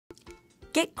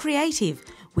Get creative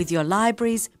with your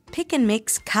library's Pick and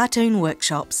Mix cartoon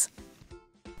workshops.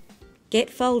 Get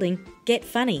folding, get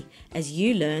funny as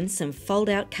you learn some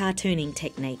fold-out cartooning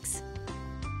techniques.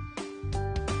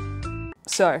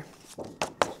 So,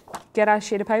 get our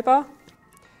sheet of paper.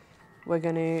 We're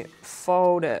going to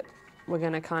fold it. We're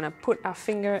going to kind of put our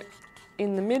finger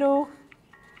in the middle,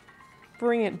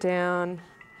 bring it down.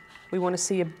 We want to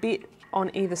see a bit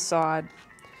on either side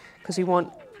because we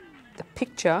want the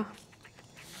picture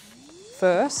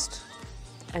first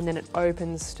and then it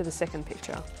opens to the second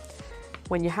picture.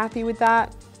 When you're happy with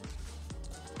that,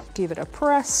 give it a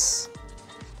press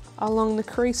along the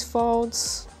crease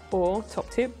folds or top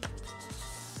tip.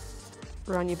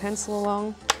 Run your pencil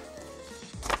along.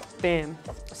 Bam.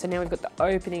 So now we've got the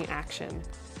opening action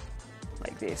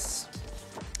like this.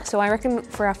 So I reckon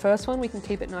for our first one, we can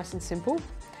keep it nice and simple.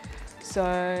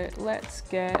 So let's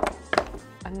get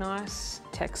a nice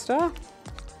texture.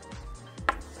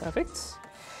 Perfect.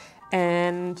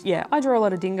 And yeah, I draw a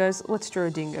lot of dingoes. Let's draw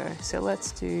a dingo. So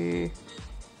let's do,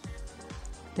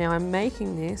 now I'm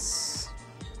making this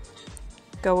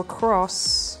go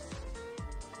across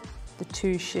the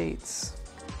two sheets.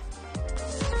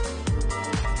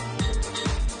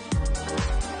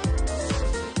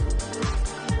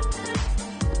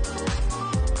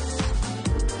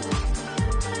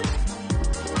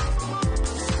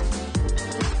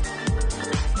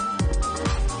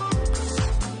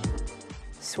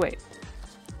 Sweet,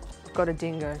 I've got a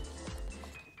dingo.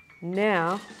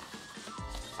 Now,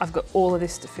 I've got all of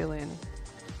this to fill in.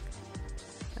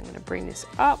 I'm gonna bring this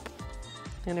up,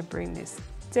 I'm gonna bring this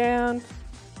down.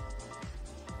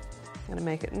 I'm gonna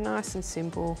make it nice and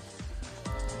simple.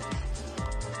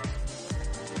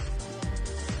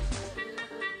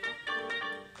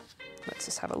 Let's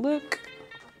just have a look.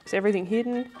 Is everything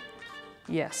hidden?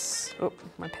 Yes. Oh,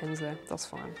 my pen's there, that's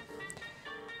fine.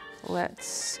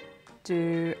 Let's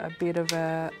do a bit of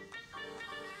a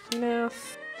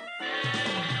mouth.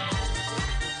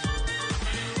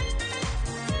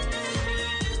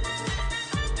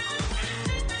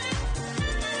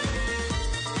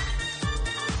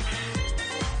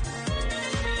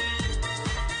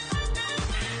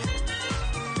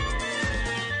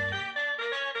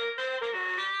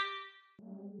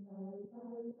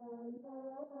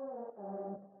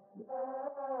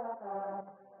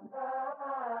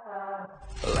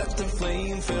 Let the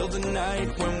flame fill the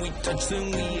night. When we touch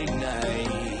then we ignite.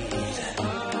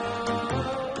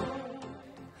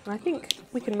 I think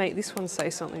we can make this one say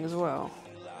something as well.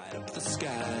 Light up the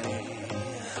sky.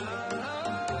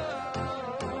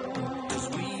 'Cause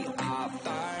we are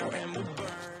fire and we'll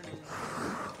burn.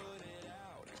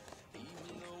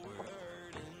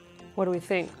 What do we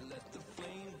think?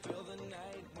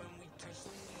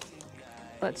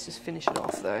 Let's just finish it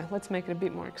off though. Let's make it a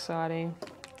bit more exciting.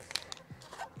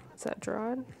 Is that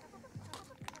dried?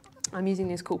 I'm using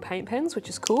these cool paint pens, which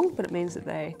is cool, but it means that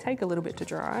they take a little bit to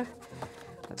dry.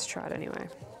 Let's try it anyway.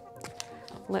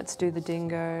 Let's do the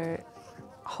dingo.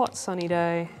 Hot sunny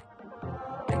day.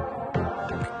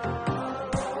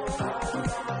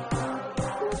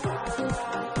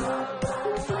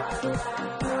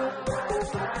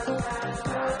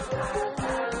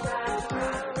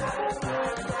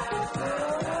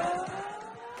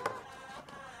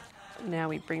 Now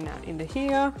we bring that into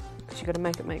here, because you've got to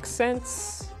make it make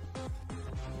sense.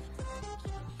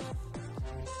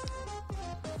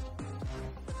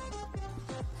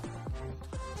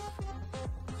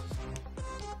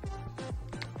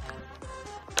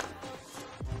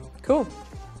 Cool.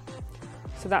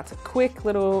 So that's a quick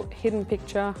little hidden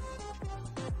picture.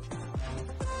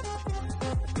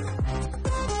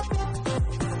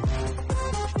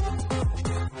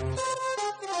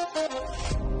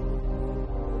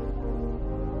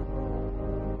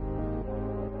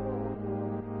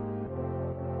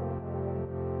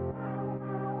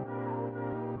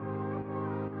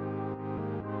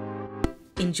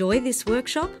 Enjoy this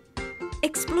workshop?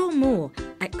 Explore more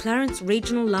at Clarence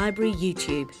Regional Library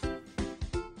YouTube.